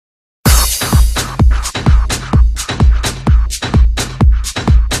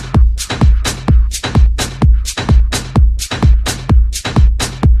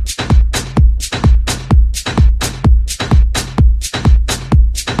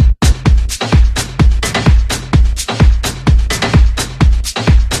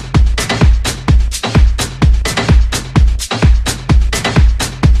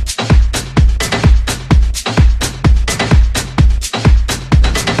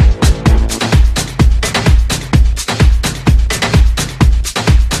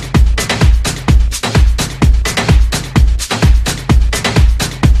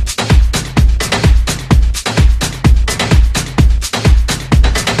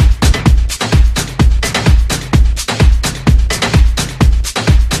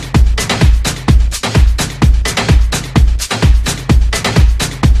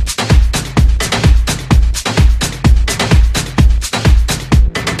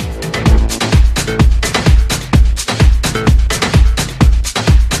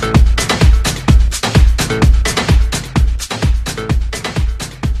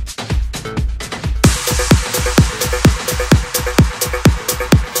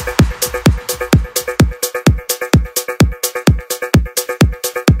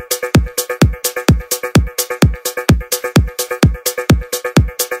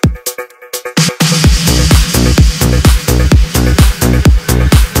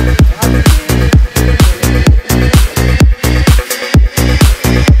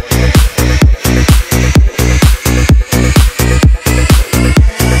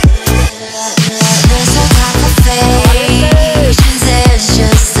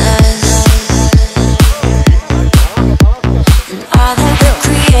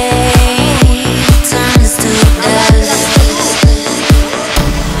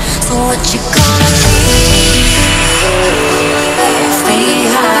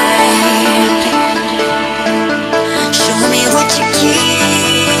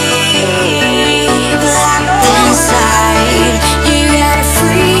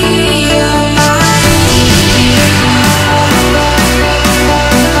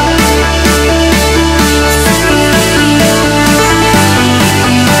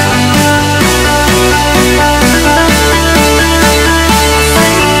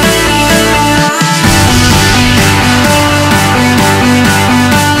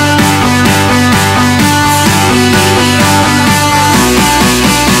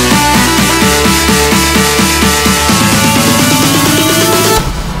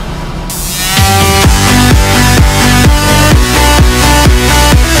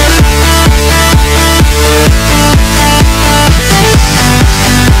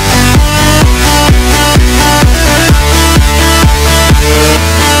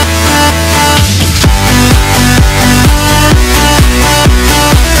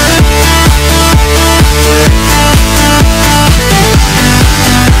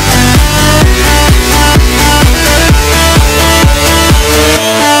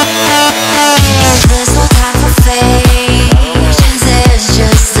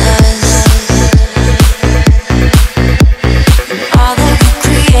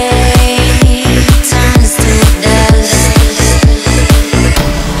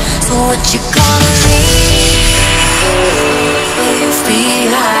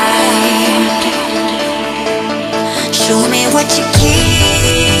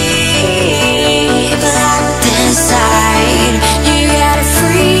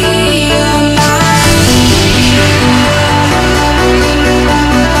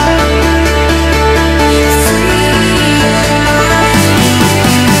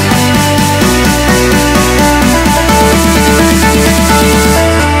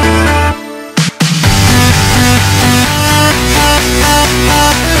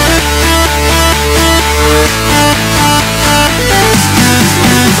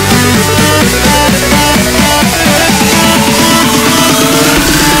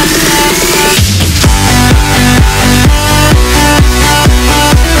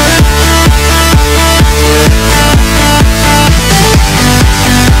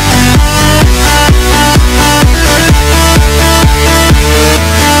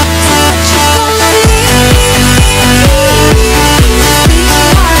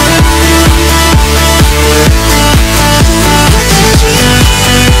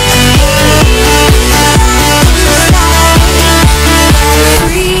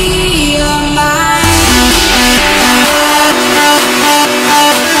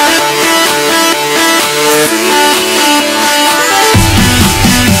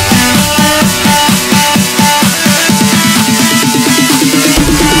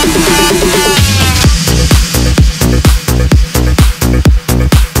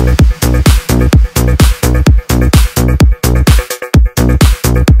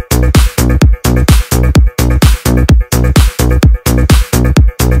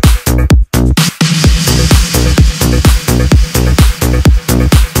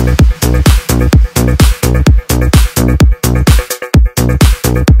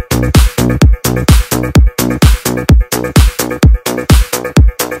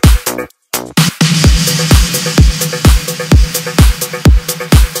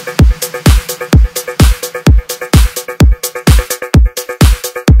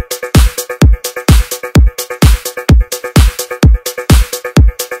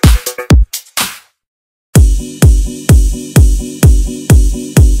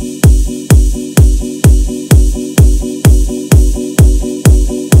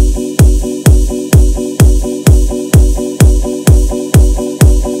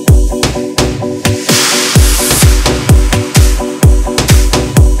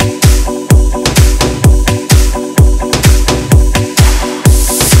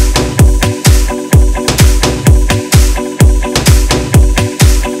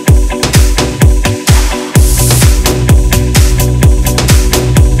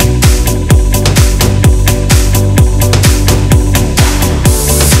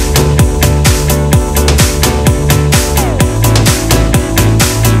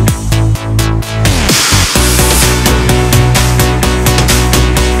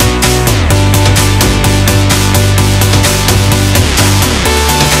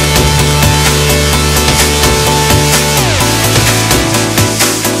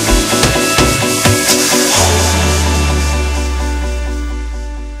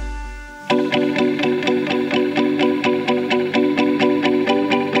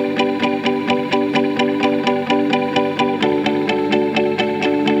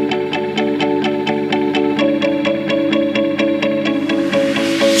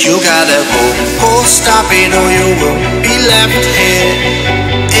You gotta go, oh stop it or you will be left here.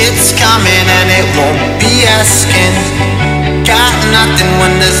 It's coming and it won't be asking. Got nothing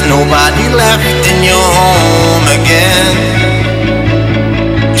when there's nobody left in your home again.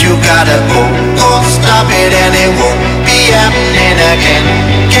 You gotta go, oh stop it and it won't be happening again.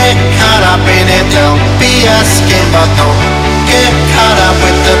 Get caught up in it, don't be asking, but don't get caught up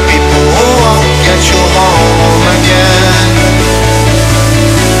with the people who won't get you home again.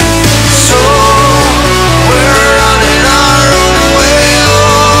 So we're running our own way,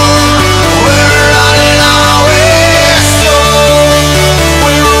 we're running our way, so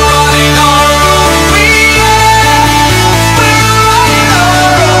we're running our own way, we're running our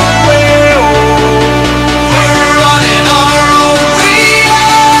own way, we're running our own way, we're running our own way.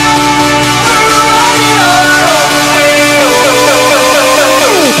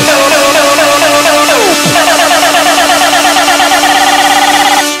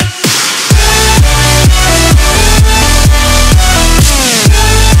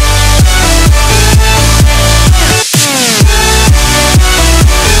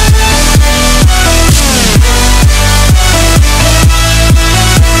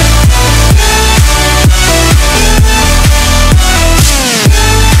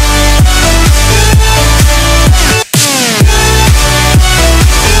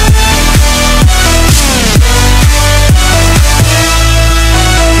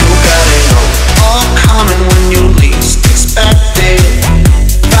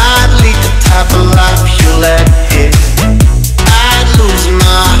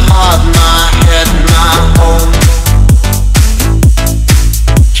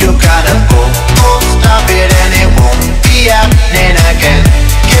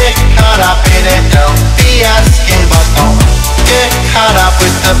 they'll be asking, but don't get caught up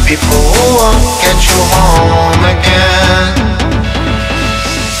with the people who won't get you home again.